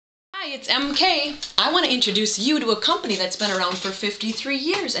Hi, it's MK. I want to introduce you to a company that's been around for 53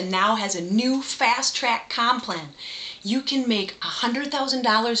 years and now has a new fast-track comp plan. You can make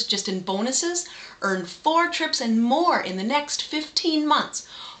 $100,000 just in bonuses, earn 4 trips and more in the next 15 months.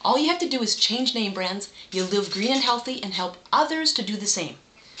 All you have to do is change name brands, you live green and healthy, and help others to do the same.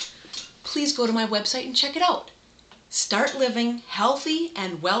 Please go to my website and check it out.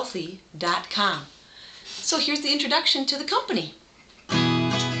 StartLivingHealthyAndWealthy.com. So here's the introduction to the company.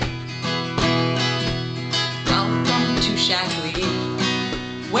 Shaklee,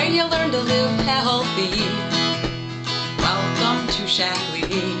 where you learn to live healthy. Welcome to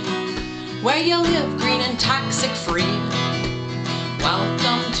Shaklee, where you live green and toxic free.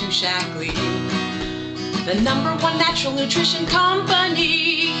 Welcome to Shaklee, the #1 natural nutrition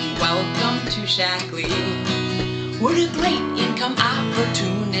company. Welcome to Shaklee, what a great income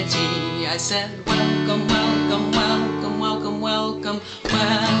opportunity. I said welcome, welcome, welcome, welcome, welcome,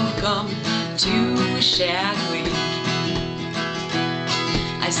 welcome to Shaklee.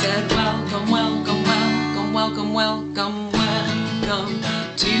 I said welcome, welcome, welcome, welcome, welcome, welcome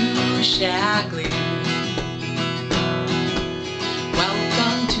to Shaklee.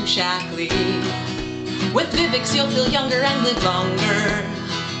 Welcome to Shaklee. With Vivix you'll feel younger and live longer.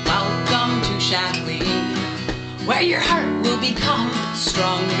 Welcome to Shaklee, where your heart will become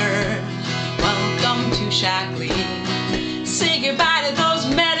stronger. Welcome to Shaklee. Say goodbye to those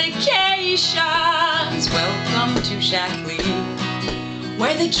medications. Welcome to Shaklee,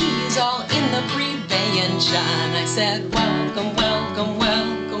 where the key is all in the prevention. I said welcome, welcome,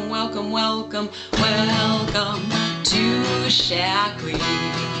 welcome, welcome, welcome, welcome to Shaklee.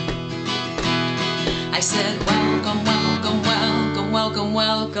 I said welcome, welcome, welcome, welcome,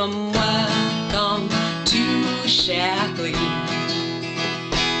 welcome, welcome to Shaklee.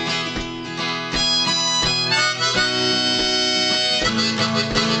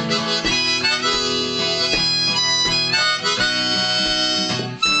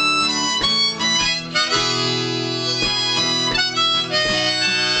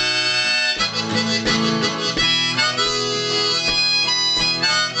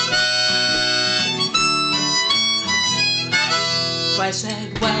 I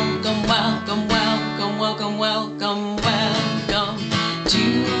said welcome, welcome, welcome, welcome, welcome, welcome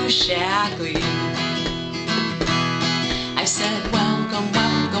to Shaklee. I said welcome,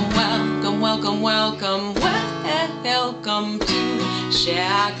 welcome, welcome, welcome, welcome, welcome to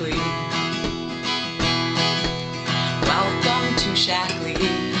Shaklee. Welcome to Shaklee,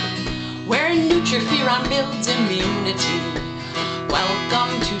 where Nutriferon builds immunity.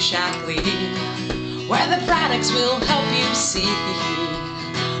 Welcome to Shaklee, where the products will help you see.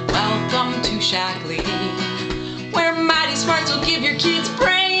 Welcome to Shaklee, where Mighty Smarts will give your kids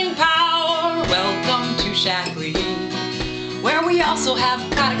brain power. Welcome to Shaklee, where we also have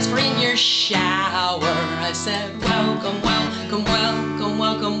products for in your shower. I said welcome, welcome, welcome,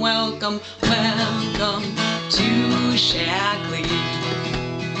 welcome, welcome, welcome to Shaklee.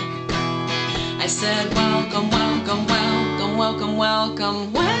 I said welcome, welcome, welcome, welcome,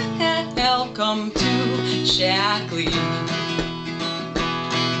 welcome, welcome to Shaklee.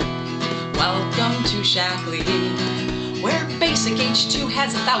 Welcome to Shaklee, where basic H2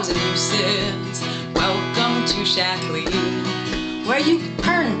 has 1,000 uses. Welcome to Shaklee, where you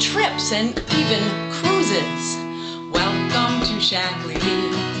earn trips and even cruises. Welcome to Shaklee,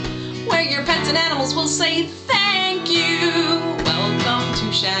 where your pets and animals will say thank you. Welcome to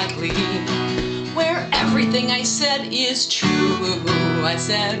Shaklee, where everything I said is true. I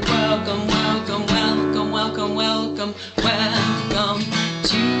said welcome, welcome, welcome, welcome, welcome, welcome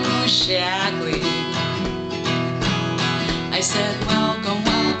to Shaklee. I said welcome,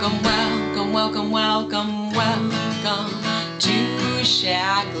 welcome, welcome, welcome, welcome, welcome to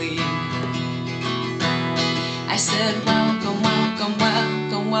Shaklee. I said welcome, welcome,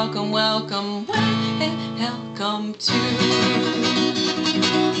 welcome, welcome, welcome, welcome to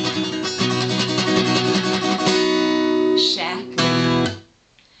Shaklee.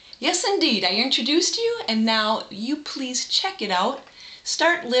 Yes, indeed, I introduced you, and now you please check it out.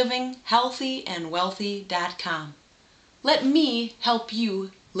 StartLivingHealthyAndWealthy.com. Let me help you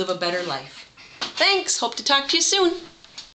live a better life. Thanks, hope to talk to you soon.